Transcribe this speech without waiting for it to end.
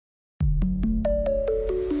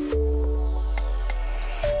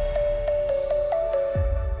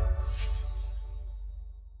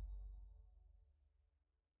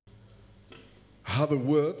have a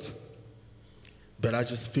word, but I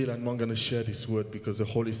just feel I'm not going to share this word because the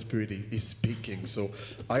Holy Spirit is speaking. So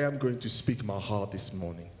I am going to speak my heart this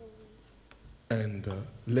morning. And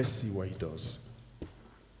let's see what he does.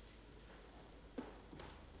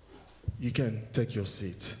 You can take your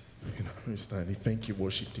seat. Stanley, thank you,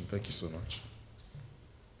 worship team. Thank you so much.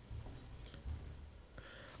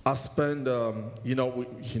 I spend,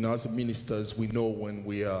 as ministers, we know when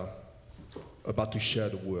we are about to share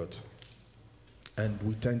the word. And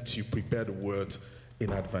we tend to prepare the word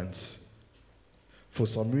in advance. For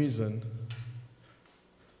some reason,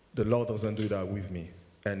 the Lord doesn't do that with me.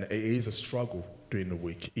 And it is a struggle during the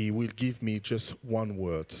week. He will give me just one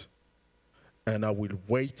word. And I will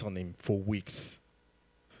wait on him for weeks.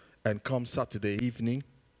 And come Saturday evening,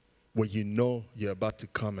 where you know you're about to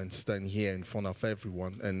come and stand here in front of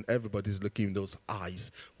everyone, and everybody's looking in those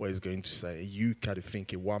eyes, what he's going to say. You kind of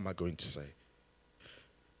thinking, what am I going to say?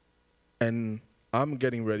 And I'm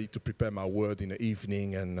getting ready to prepare my word in the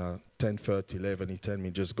evening, and 10:30, 11, he told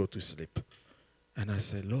me, just go to sleep. And I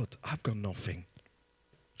said, Lord, I've got nothing.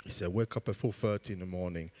 He said, wake up at 4:30 in the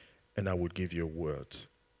morning, and I will give you a word.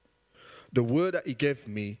 The word that he gave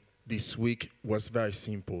me this week was very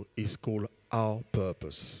simple. It's called Our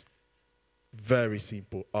Purpose. Very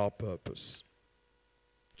simple, Our Purpose.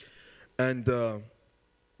 And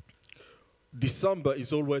December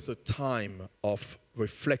is always a time of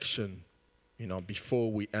reflection,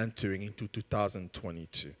 before we entering into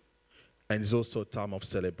 2022. And it's also a time of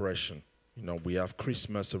celebration. We have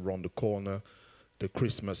Christmas around the corner, the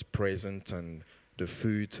Christmas present and the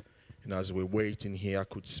food. As we're waiting here, I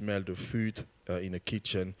could smell the food in the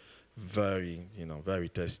kitchen. Very, very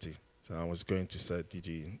tasty. So I was going to say,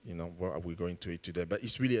 what are we going to eat today? But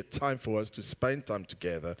it's really a time for us to spend time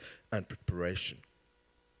together and preparation.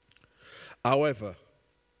 However,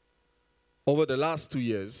 over the last 2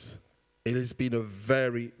 years, it has been a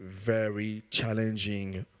very, very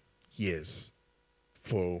challenging years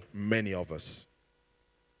for many of us.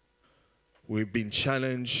 We've been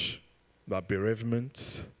challenged by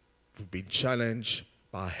bereavement. We've been challenged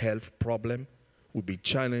by health problem. We've been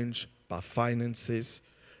challenged by finances,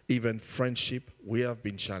 even friendship. We have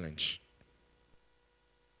been challenged.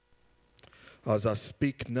 As I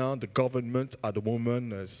speak now, the government at the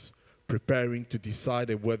moment is preparing to decide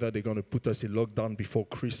whether they're going to put us in lockdown before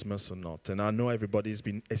Christmas or not. And I know everybody's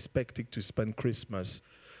been expecting to spend Christmas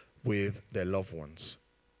with their loved ones.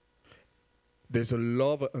 There's a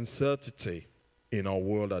lot of uncertainty in our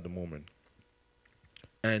world at the moment.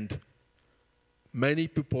 And many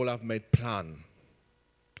people have made plans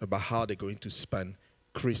about how they're going to spend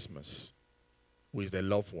Christmas with their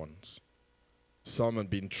loved ones. Some have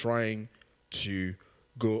been trying to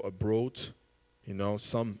go abroad.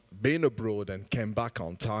 Some been abroad and came back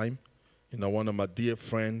on time. One of my dear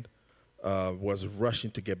friends was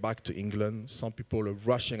rushing to get back to England. Some people are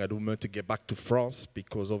rushing at the moment to get back to France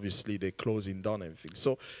because obviously they're closing down everything.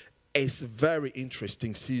 So it's a very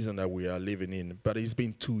interesting season that we are living in, but it's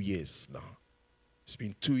been 2 years now. It's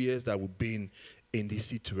been 2 years that we've been in this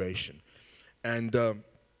situation. And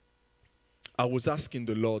I was asking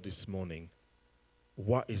the Lord this morning,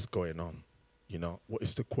 what is going on? What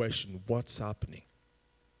is the question? What's happening?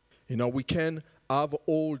 We can have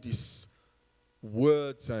all these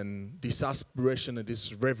words and this aspiration and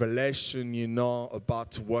this revelation,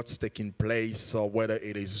 about what's taking place or whether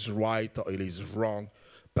it is right or it is wrong.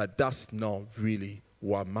 But that's not really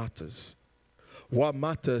what matters. What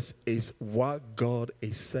matters is what God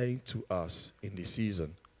is saying to us in this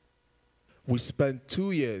season. We spent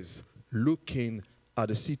 2 years looking at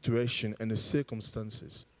the situation and the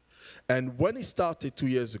circumstances. And when it started 2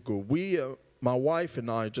 years ago, my wife and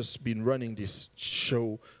I just been running this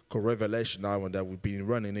show called Revelation Now, and that we've been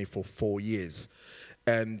running it for 4 years.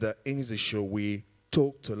 And in the show, we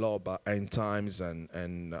talked a lot about end times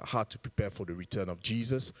and how to prepare for the return of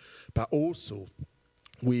Jesus. But also,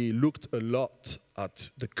 we looked a lot at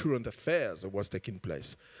the current affairs that was taking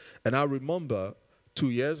place. And I remember 2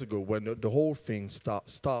 years ago when the whole thing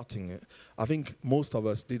starting, I think most of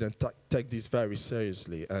us didn't take this very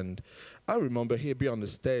seriously. And I remember here being on the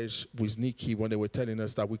stage with Nikki when they were telling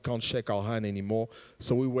us that we can't shake our hand anymore.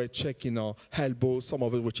 So we were checking our elbows. Some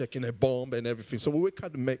of us were checking a bomb and everything. So we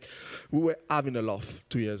were having a laugh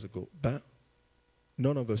 2 years ago. But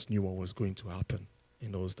none of us knew what was going to happen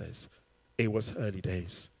in those days. It was early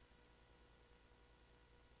days.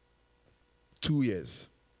 2 years.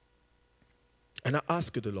 And I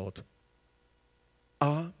asked the Lord,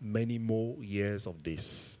 are many more years of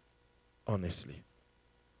this, honestly?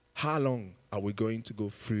 How long are we going to go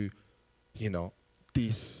through,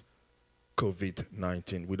 this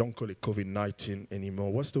COVID-19? We don't call it COVID-19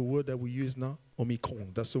 anymore. What's the word that we use now? Omicron,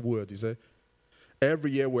 that's the word, is it?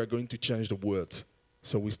 Every year we're going to change the word.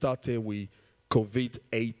 So we started with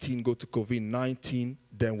COVID-18, go to COVID-19,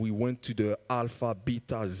 then we went to the Alpha,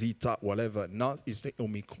 Beta, Zeta, whatever. Now it's the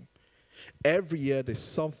Omicron. Every year there's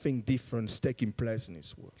something different taking place in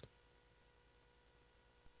this world.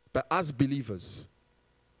 But as believers,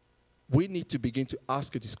 we need to begin to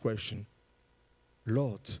ask this question,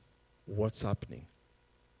 Lord, what's happening?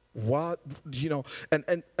 What,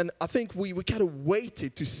 and I think we kind of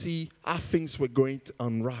waited to see how things were going to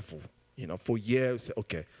unravel. For years,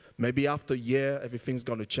 okay, maybe after a year, everything's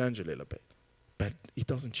going to change a little bit. But it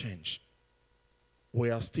doesn't change.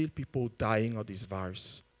 We are still people dying of this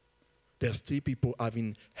virus. There are still people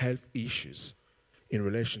having health issues in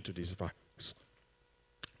relation to this virus.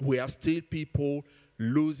 We are still people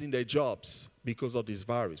losing their jobs because of this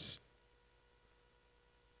virus.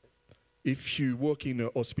 If you work in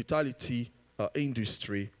the hospitality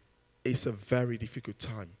industry, it's a very difficult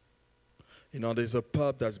time. There's a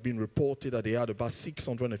pub that's been reported that they had about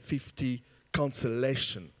 650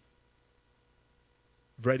 cancellation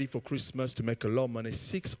ready for Christmas to make a lot of money.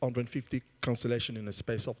 650 cancellation in a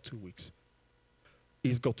space of 2 weeks.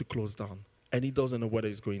 He's got to close down, and he doesn't know whether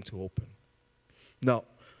it's going to open. Now,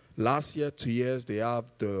 last year, 2 years, they have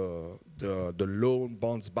the loan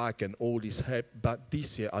bonds back and all this help. But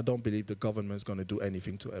this year, I don't believe the government is going to do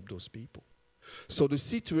anything to help those people. So the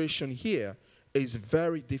situation here is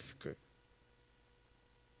very difficult.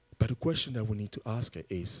 But the question that we need to ask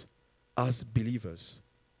is, as believers,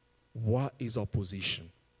 what is our position?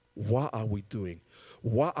 What are we doing?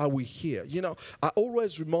 Why are we here? I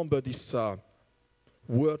always remember this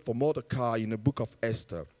word for Mordecai in the book of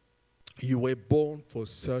Esther. You were born for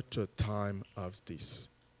such a time as this.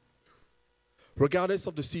 Regardless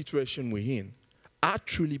of the situation we're in, I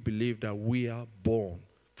truly believe that we are born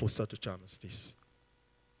for such a time as this.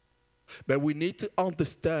 But we need to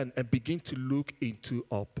understand and begin to look into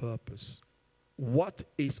our purpose. What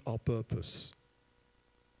is our purpose?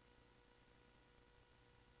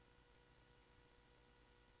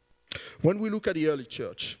 When we look at the early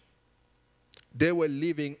church, they were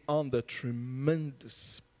living under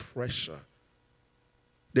tremendous pressure.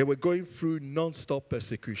 They were going through non-stop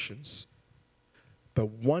persecutions. But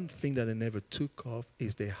one thing that they never took off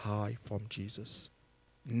is their eye from Jesus.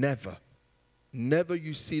 Never. Never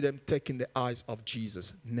you see them taking the eyes of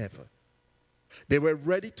Jesus. Never. They were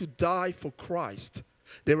ready to die for Christ.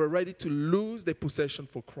 They were ready to lose their possession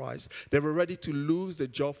for Christ. They were ready to lose their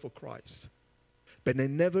job for Christ. But they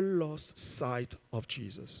never lost sight of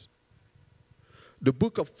Jesus. The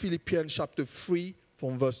book of Philippians chapter 3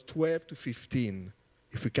 from verse 12 to 15,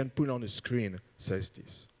 if we can put it on the screen, says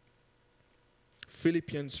this.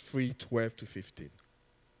 Philippians 3, 12 to 15.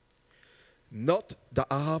 Not that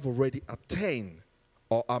I have already attained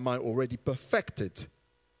or am I already perfected,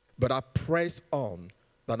 but I press on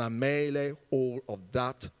that I may lay hold of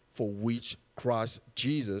that for which Christ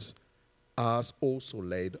Jesus has also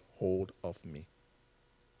laid hold of me.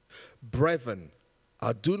 Brethren,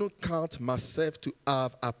 I do not count myself to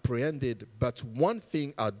have apprehended, but one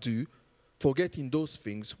thing I do, forgetting those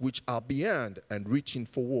things which are behind and reaching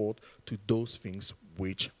forward to those things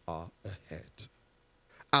which are ahead.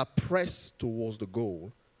 I press towards the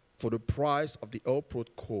goal for the prize of the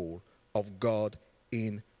upward call of God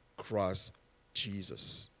in Christ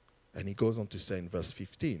Jesus. And he goes on to say in verse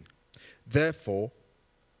 15, therefore,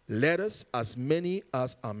 let us, as many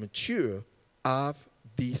as are mature, have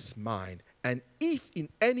this mind. And if in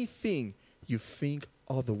anything you think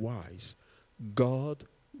otherwise, God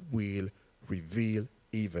will reveal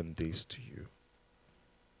even this to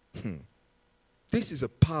you. This is a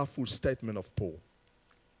powerful statement of Paul.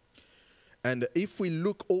 And if we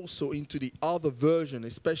look also into the other version,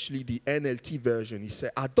 especially the NLT version, he said,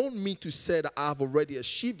 I don't mean to say that I have already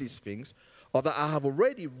achieved these things or that I have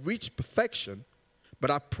already reached perfection, but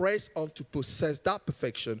I press on to possess that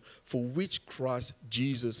perfection for which Christ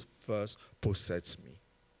Jesus first possessed me.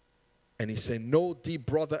 And he said, no, dear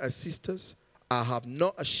brother and sisters, I have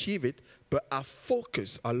not achieved it, but I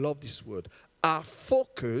focus, I love this word, I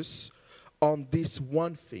focus on this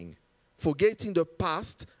one thing, forgetting the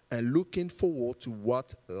past and looking forward to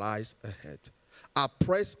what lies ahead. I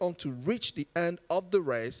press on to reach the end of the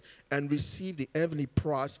race and receive the heavenly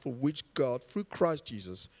prize for which God, through Christ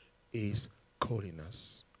Jesus, is calling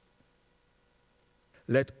us.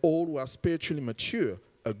 Let all who are spiritually mature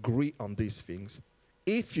agree on these things.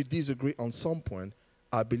 If you disagree on some point,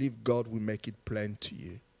 I believe God will make it plain to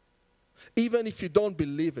you. Even if you don't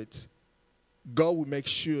believe it, God will make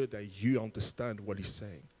sure that you understand what he's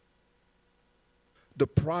saying. The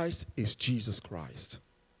prize is Jesus Christ.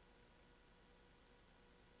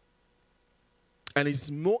 And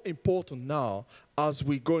it's more important now as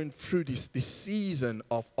we're going through this season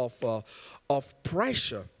of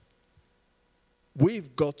pressure.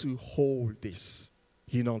 We've got to hold this,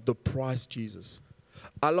 the price Jesus.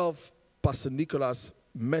 I love Pastor Nicholas'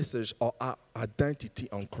 message of our identity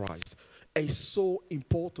on Christ. It's so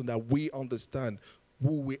important that we understand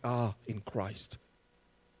who we are in Christ.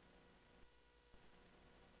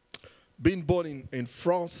 Being born in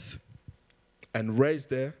France and raised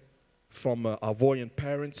there from Ivorian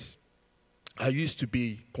parents, I used to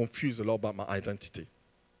be confused a lot about my identity.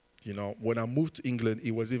 When I moved to England,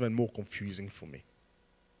 it was even more confusing for me.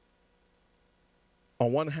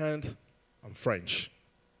 On one hand, I'm French.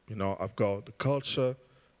 I've got the culture,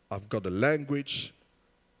 I've got the language.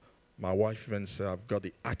 My wife even said I've got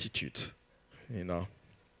the attitude,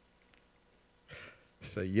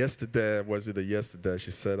 So yesterday,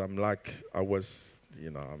 she said, I'm a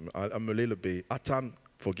little bit, at times,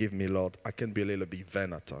 forgive me, Lord, I can be a little bit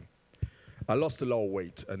vain at times. I lost a lot of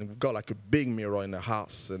weight, and we've got like a big mirror in the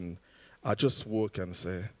house, and I just walk and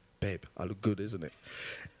say, babe, I look good, isn't it?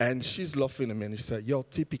 And she's laughing at me, and she said, you're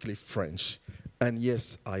typically French. And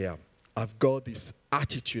yes, I am. I've got this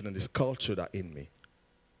attitude and this culture that in me.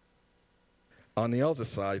 On the other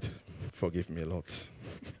side, forgive me, Lord.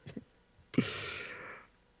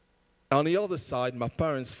 On the other side, my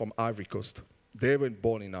parents from Ivory Coast. They were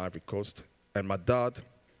born in Ivory Coast, and my dad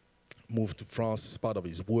moved to France as part of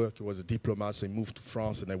his work. He was a diplomat, so he moved to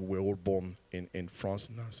France, and then we were all born in France.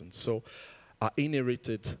 And so I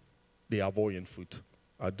inherited the Ivorian food.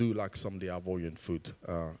 I do like some of the Ivorian food.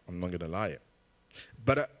 I'm not going to lie.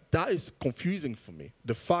 But that is confusing for me.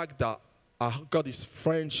 The fact that I've got this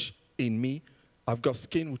French in me, I've got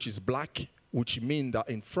skin which is black, which means that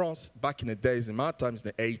in France, back in the days, in my times,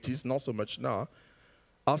 in the 80s, not so much now,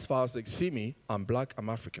 as far as they see me, I'm black, I'm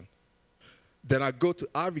African. Then I go to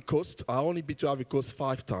Ivory Coast. I only been to Ivory Coast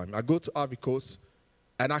 5 times. I go to Ivory Coast,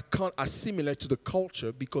 and I can't assimilate to the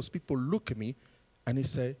culture because people look at me and they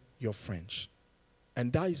say, you're French.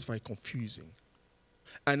 And that is very confusing.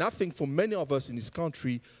 And I think for many of us in this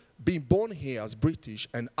country, being born here as British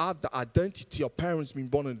and have the identity of parents being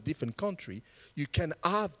born in a different country, you can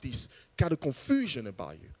have this kind of confusion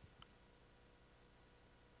about you.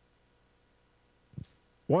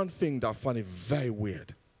 One thing that I find it very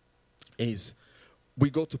weird is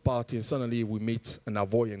we go to party and suddenly we meet an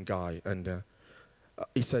Ivorian guy, and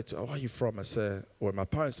he said, where are you from? I said, well, my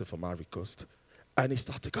parents are from Ivory Coast. And he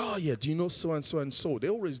started, oh yeah, do you know so and so and so? They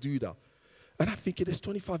always do that. And I think there's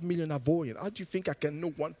 25 million Ivorian. How do you think I can know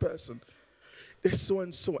one person? There's so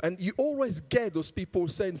and so. And you always get those people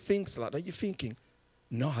saying things like that. You're thinking,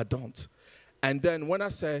 no, I don't. And then when I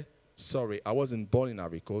say, sorry, I wasn't born in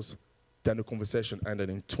Ivory Coast, then the conversation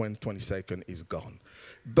ended in 20 seconds, is gone.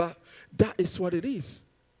 But that is what it is.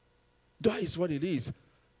 That is what it is.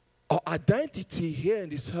 Our identity here in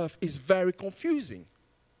this earth is very confusing.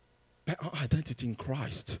 But our identity in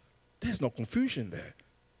Christ, there's no confusion there.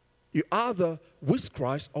 You're either with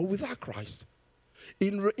Christ or without Christ.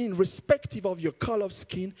 In respective of your color of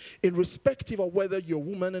skin, in respective of whether you're a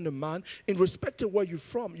woman and a man, in respect of where you're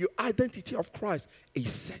from, your identity of Christ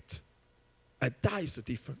is set. And that is the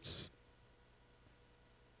difference.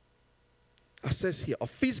 It says here, our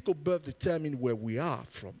physical birth determines where we are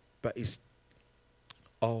from, but it's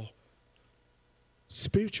our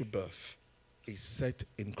spiritual birth is set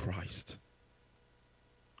in Christ.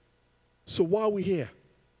 So why are we here?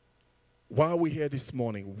 Why are we here this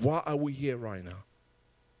morning? Why are we here right now?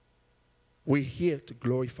 We're here to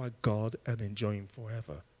glorify God and enjoy Him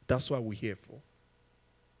forever. That's what we're here for.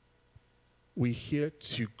 We're here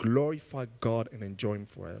to glorify God and enjoy Him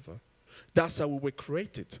forever. That's how we were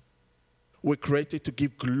created. We're created to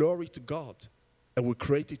give glory to God, and we're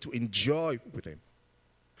created to enjoy with Him.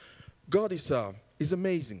 God is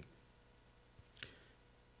amazing.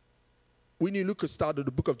 When you look at the start of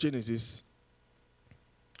the book of Genesis,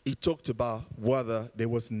 He talked about whether there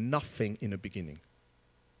was nothing in the beginning.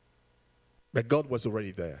 But God was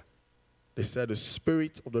already there. They said the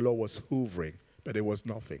Spirit of the Lord was hovering, but there was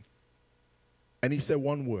nothing. And He said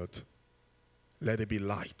one word, let it be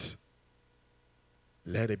light.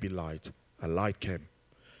 Let it be light. A light came.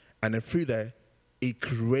 And then through there, He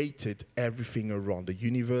created everything around, the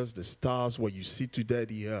universe, the stars, where you see today,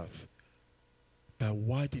 the earth. But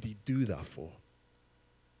why did He do that for?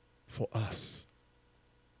 For us.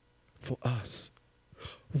 For us.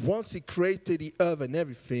 Once He created the earth and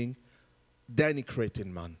everything, then He created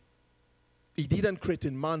man. He didn't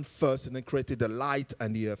create man first and then created the light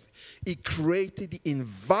and the earth. He created the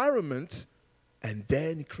environment and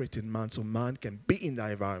then He created man so man can be in the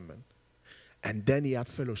environment. And then He had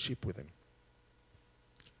fellowship with Him.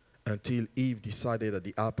 until Eve decided that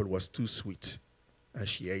the apple was too sweet and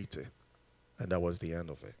she ate it. And that was the end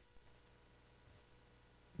of it.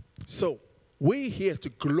 So, we're here to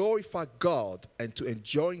glorify God and to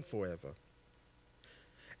enjoy Him forever.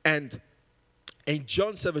 And in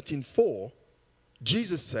John 17:4,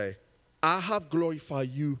 Jesus said, I have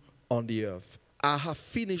glorified you on the earth. I have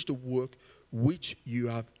finished the work which you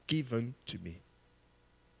have given to me.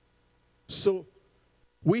 So,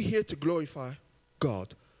 we're here to glorify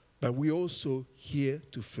God, but we're also here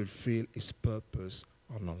to fulfill His purpose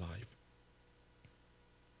on our life.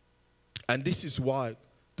 And this is why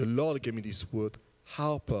the Lord gave me this word,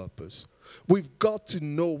 our purpose. We've got to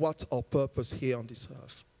know what's our purpose here on this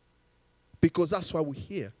earth. Because that's why we're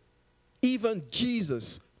here. Even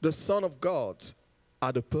Jesus, the Son of God,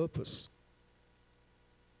 had a purpose.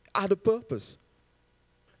 Had a purpose.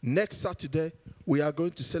 Next Saturday, we are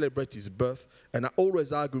going to celebrate His birth. And I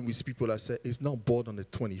always argue with people that say, He's not born on the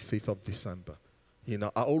 25th of December. You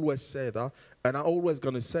know, I always say that. And I'm always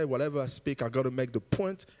going to say, whatever I speak, I got to make the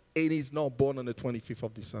point. It is not born on the 25th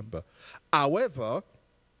of December. However,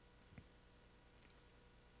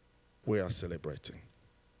 we are celebrating.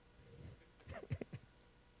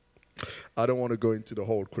 I don't want to go into the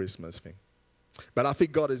whole Christmas thing. But I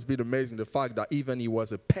think God has been amazing. The fact that even it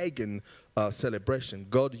was a pagan celebration,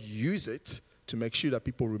 God used it to make sure that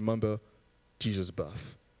people remember Jesus'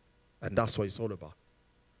 birth. And that's what it's all about.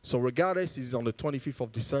 So regardless, it's on the 25th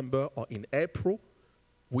of December or in April,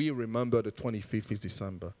 we remember the 25th is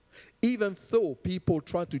December. Even though people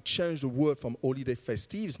try to change the word from holiday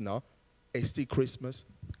festives now, it's still Christmas.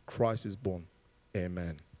 Christ is born.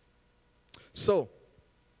 Amen. So,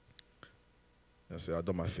 I say, I've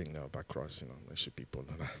done my thing now about Christ, make sure people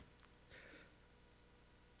know that.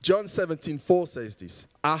 John 17:4 says this,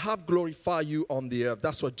 I have glorified you on the earth.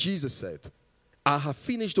 That's what Jesus said. I have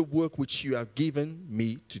finished the work which you have given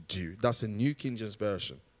me to do. That's a New King James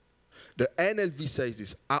Version. The NLV says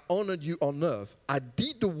this, I honored you on earth. I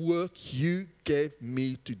did the work you gave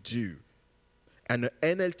me to do. And the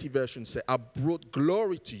NLT version says, I brought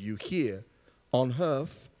glory to you here on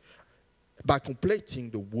earth by completing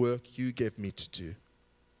the work you gave me to do.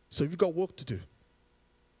 So you've got work to do.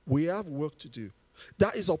 We have work to do.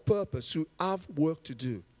 That is our purpose. We have work to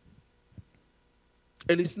do.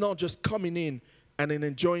 And it's not just coming in and then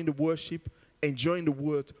enjoying the worship, enjoying the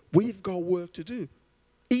word. We've got work to do.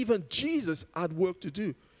 Even Jesus had work to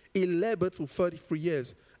do. He labored for 33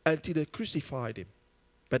 years until they crucified him.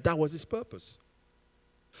 But that was his purpose.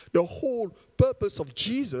 The whole purpose of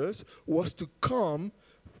Jesus was to come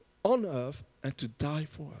on earth and to die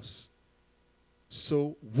for us,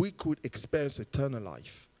 so we could experience eternal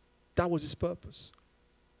life. That was his purpose.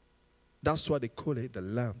 That's why they call it the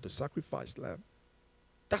lamb, the sacrificed lamb.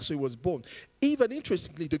 That's why he was born. Even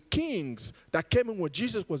interestingly, the kings that came in when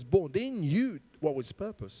Jesus was born, they knew what was his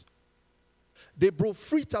purpose. They brought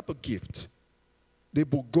 3 types of gifts. They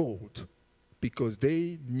brought gold because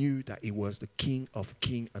they knew that he was the King of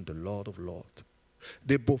kings and the Lord of lords.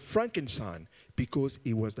 They brought frankincense because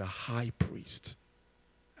he was the high priest.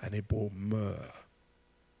 And they brought myrrh.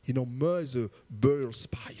 You know, myrrh is a burial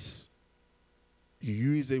spice. You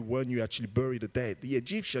use it when you actually bury the dead. The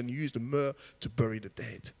Egyptians used the myrrh to bury the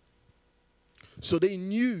dead. So they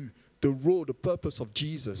knew the role, the purpose of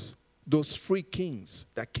Jesus. Those 3 kings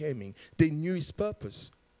that came in, they knew his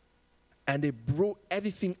purpose. And they brought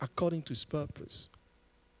everything according to his purpose.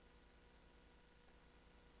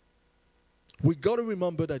 We got to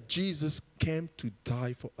remember that Jesus came to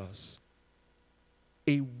die for us.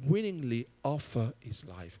 He willingly offered his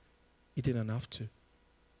life. He didn't have to.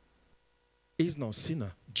 He's not a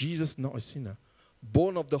sinner. Jesus is not a sinner.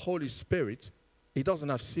 Born of the Holy Spirit, he doesn't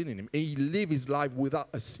have sin in him. He lived his life without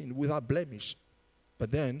a sin, without blemish.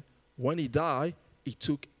 But then, when he died, he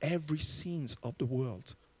took every sins of the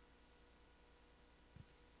world.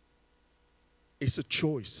 It's a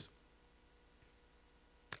choice.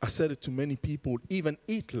 I said it to many people. Even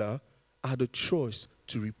Hitler had a choice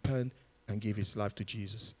to repent and give his life to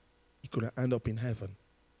Jesus. He could have ended up in heaven.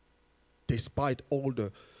 Despite all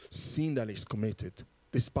the sin that he's committed,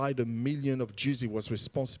 despite the million of Jews he was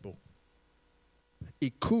responsible, he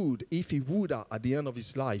could, if he would have, at the end of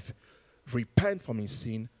his life, repent from his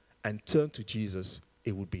sin and turn to Jesus,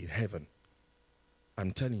 it would be in heaven.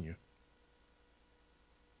 I'm telling you.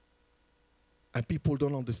 And people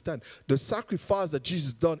don't understand. The sacrifice that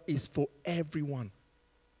Jesus done is for everyone.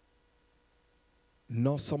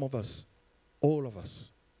 Not some of us. All of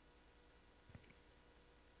us.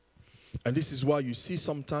 And this is why you see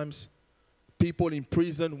sometimes people in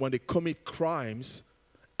prison, when they commit crimes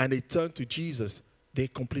and they turn to Jesus, they're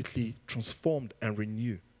completely transformed and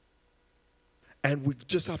renewed. And we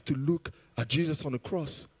just have to look at Jesus on the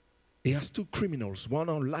cross. He has two criminals, one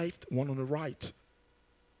on the left, one on the right.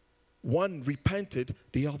 One repented,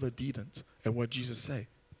 the other didn't. And what Jesus said?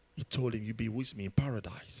 He told him, "You be with me in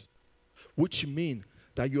paradise." Which means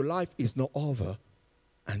that your life is not over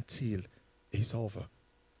until it's over.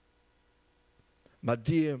 My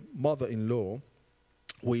dear mother-in-law,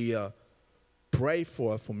 we prayed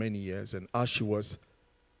for her for many years. And as she was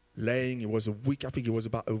laying, it was a week, I think it was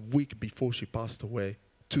about a week before she passed away.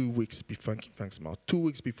 2 weeks before, thanks, Mark. 2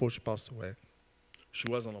 weeks before she passed away, she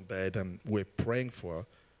was on her bed and we're praying for her.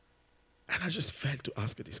 And I just felt to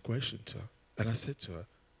ask her this question to her. And I said to her,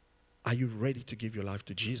 "Are you ready to give your life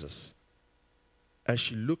to Jesus?" And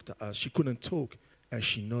she looked at us. She couldn't talk. And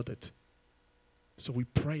she nodded. So we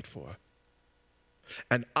prayed for her.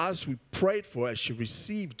 And as we prayed for her, she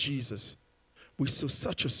received Jesus. We saw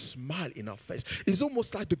such a smile in her face. It's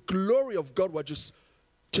almost like the glory of God was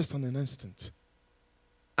just on an instant.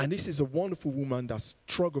 And this is a wonderful woman that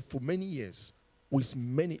struggled for many years with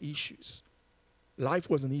many issues. Life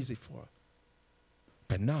wasn't easy for her.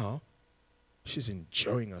 But now, she's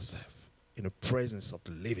enjoying herself in the presence of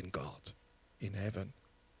the living God in heaven.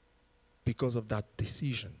 Because of that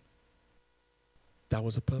decision. That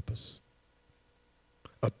was a purpose.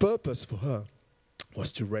 A purpose for her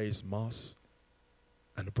was to raise Mars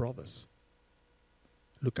and the brothers.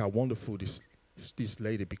 Look how wonderful this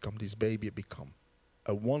lady become, this baby become.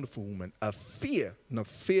 A wonderful woman. A fear. Now,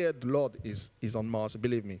 fear the Lord is on Mars.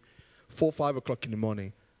 Believe me. 4, 5 o'clock in the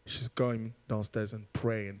morning, she's going downstairs and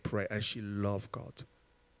pray. And she loved God.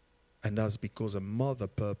 And that's because a mother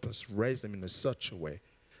purpose raised them in such a way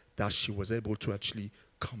that she was able to actually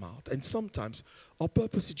come out. And sometimes our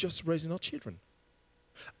purpose is just raising our children.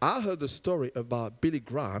 I heard a story about Billy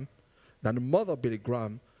Graham, that the mother of Billy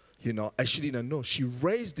Graham, and she didn't know. She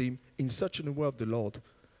raised him in such a way of the Lord.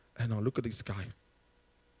 And now look at this guy.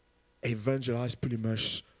 Evangelized pretty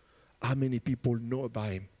much how many people know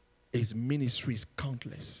about him. His ministry is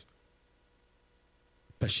countless.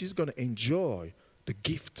 But she's going to enjoy the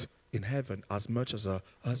gift in heaven as much as her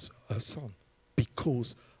son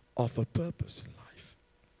because of her purpose in life.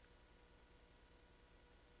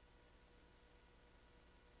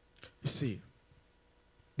 You see,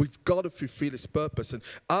 we've got to fulfill his purpose. And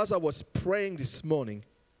as I was praying this morning,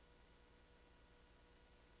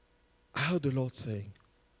 I heard the Lord saying,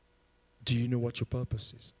 "Do you know what your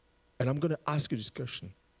purpose is?" And I'm going to ask you this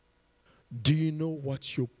question. Do you know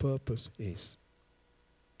what your purpose is?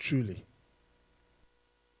 Truly.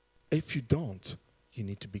 If you don't, you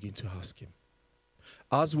need to begin to ask him.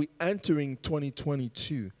 As we entering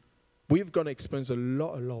 2022, we're going to experience a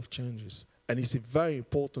lot of changes. And it's very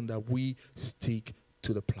important that we stick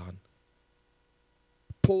to the plan.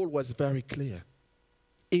 Paul was very clear.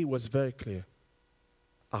 He was very clear.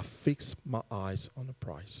 I fix my eyes on the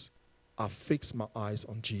prize. I fix my eyes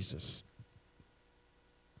on Jesus.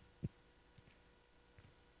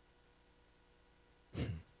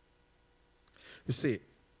 You see,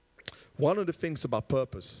 one of the things about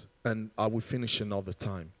purpose, and I will finish another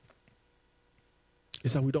time,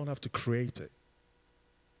 is that we don't have to create it.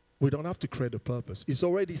 We don't have to create a purpose. It's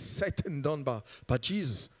already set and done by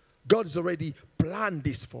Jesus. God has already planned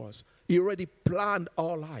this for us. He already planned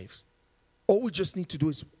our lives. All we just need to do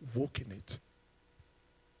is walk in it.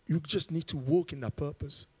 You just need to walk in that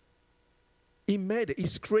purpose. He made it.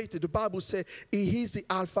 He's created. The Bible says he is the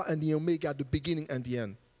Alpha and the Omega, the beginning and the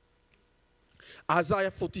end.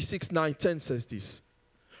 Isaiah 46:9-10 says this.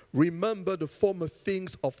 Remember the former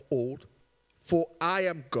things of old, for I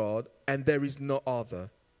am God and there is no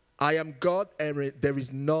other. I am God and there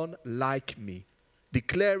is none like me,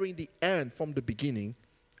 declaring the end from the beginning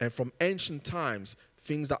and from ancient times,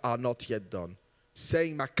 things that are not yet done,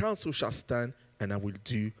 saying my counsel shall stand and I will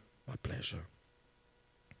do my pleasure.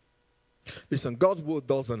 Listen, God's word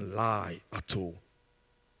doesn't lie at all.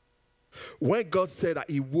 When God said that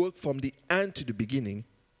he worked from the end to the beginning,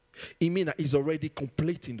 it means that he's already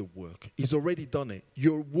completing the work. He's already done it.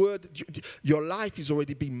 Your word, your life is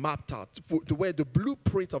already being mapped out. The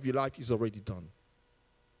blueprint of your life is already done.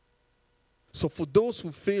 So for those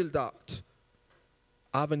who feel that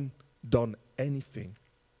I haven't done anything,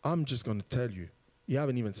 I'm just going to tell you, you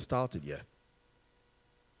haven't even started yet.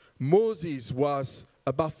 Moses was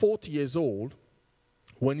about 40 years old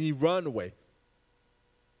when he ran away.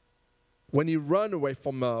 When he ran away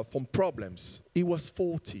from problems, he was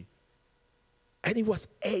 40. And he was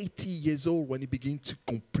 80 years old when he began to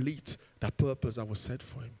complete that purpose that was set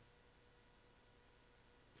for him.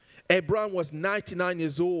 Abraham was 99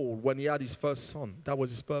 years old when he had his first son. That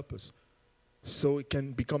was his purpose. So it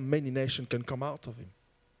can become, many nations can come out of him.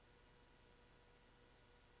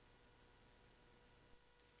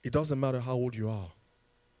 It doesn't matter how old you are.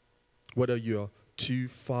 Whether you're 2,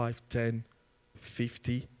 5, 10,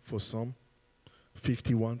 50 for some,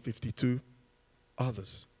 51, 52,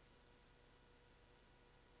 others.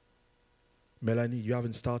 Melanie, you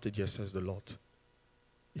haven't started yet, says the Lord.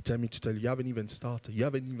 He tell me to tell you, you haven't even started. You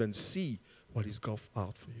haven't even seen what He's got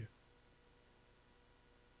out for you.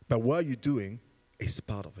 But what you're doing is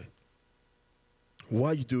part of it.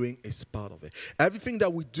 What you're doing is part of it. Everything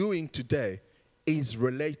that we're doing today is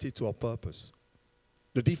related to our purpose.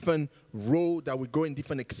 The different road that we're going,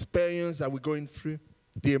 different experience that we're going through,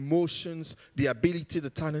 the emotions, the ability, the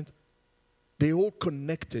talent, they're all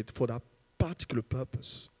connected for that particular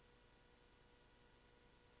purpose.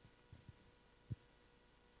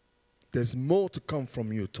 There's more to come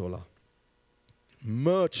from you, Tola.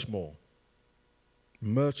 Much more.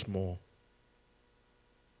 Much more.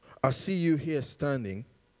 I see you here standing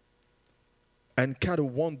and kind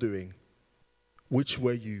of wondering which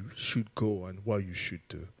way you should go and what you should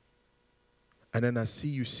do. And then I see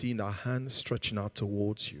you seeing a hand stretching out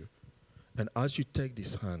towards you. And as you take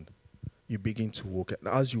this hand, you begin to walk.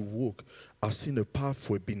 And as you walk, I've seen a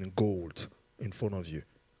pathway being gold in front of you.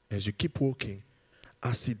 As you keep walking,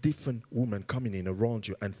 I see different women coming in around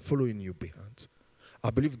you and following you behind. I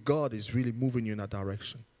believe God is really moving you in that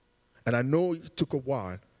direction. And I know it took a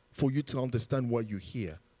while for you to understand what you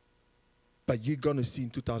hear. But you're going to see in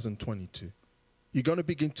 2022. You're going to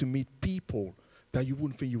begin to meet people that you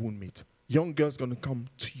wouldn't think you would meet. Young girls going to come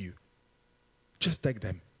to you. Just take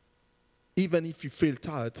them. Even if you feel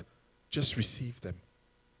tired, just receive them.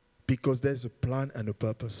 Because there's a plan and a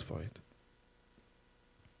purpose for it.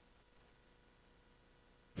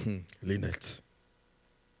 Lynette.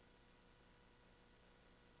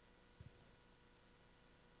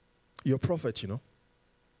 You're a prophet, you know.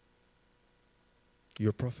 You're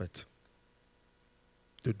a prophet.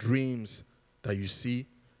 The dreams that you see,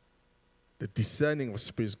 the discerning of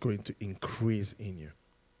spirit is going to increase in you.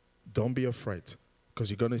 Don't be afraid, because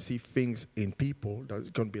you're going to see things in people that are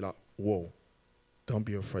going to be like, whoa. Don't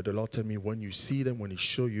be afraid. The Lord tell me when you see them, when He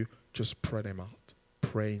show you, just pray them out.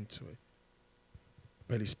 Pray into it.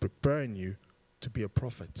 But He's preparing you to be a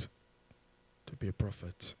prophet. To be a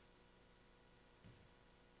prophet.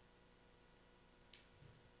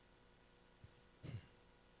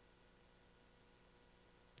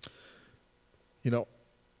 You know,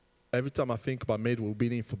 every time I think about Made, we've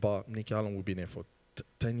been in for about, Nikki Allen, we've been in for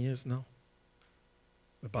 10 years now.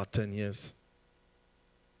 About 10 years.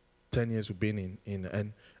 10 years we've been in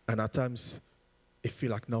and at times, it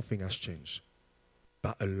feels like nothing has changed.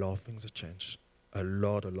 But a lot of things have changed. A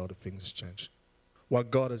lot of things have changed. What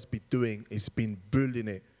God has been doing is been building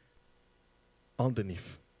it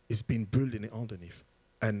underneath. It's been building it underneath.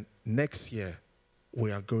 And next year,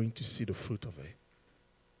 we are going to see the fruit of it.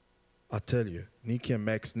 I tell you, Nikki and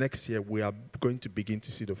Max, next year we are going to begin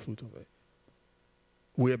to see the fruit of it.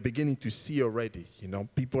 We are beginning to see already, you know,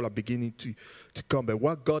 people are beginning to come. But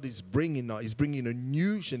what God is bringing now is bringing a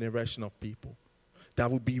new generation of people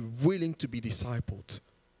that will be willing to be discipled.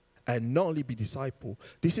 And not only be discipled,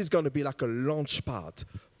 this is going to be like a launch pad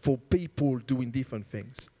for people doing different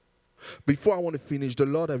things. Before I want to finish, the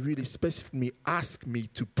Lord has really specifically asked me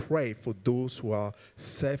to pray for those who are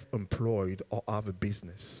self-employed or have a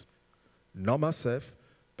business. Not myself,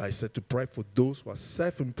 but I said to pray for those who are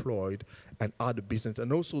self-employed and have a business,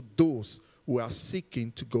 and also those who are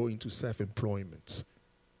seeking to go into self-employment.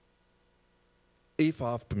 If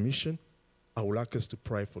I have permission, I would like us to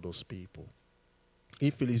pray for those people.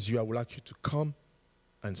 If it is you, I would like you to come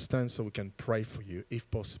and stand so we can pray for you, if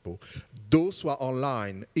possible. Those who are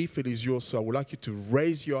online, if it is yours, so I would like you to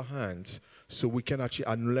raise your hands so we can actually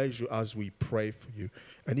acknowledge you as we pray for you.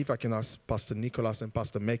 And if I can ask Pastor Nicholas and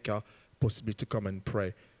Pastor Mecca possibly to come and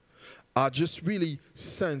pray. I just really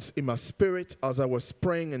sense in my spirit as I was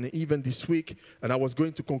praying, and even this week, and I was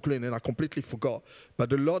going to conclude and I completely forgot,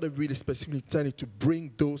 but the Lord had really specifically told me to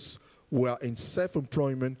bring those who are in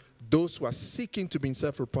self-employment, those who are seeking to be in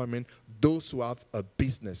self-employment, those who have a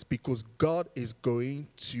business, because God is going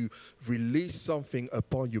to release something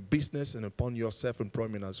upon your business and upon your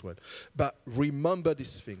self-employment as well. But remember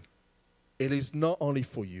this thing. It is not only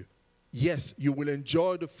for you. Yes, you will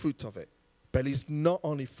enjoy the fruit of it, but it's not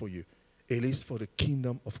only for you. It is for the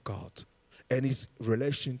kingdom of God and its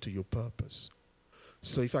relation to your purpose.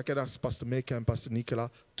 So if I can ask Pastor Mecca and Pastor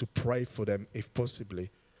Nicola to pray for them, if possibly,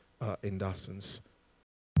 in that sense.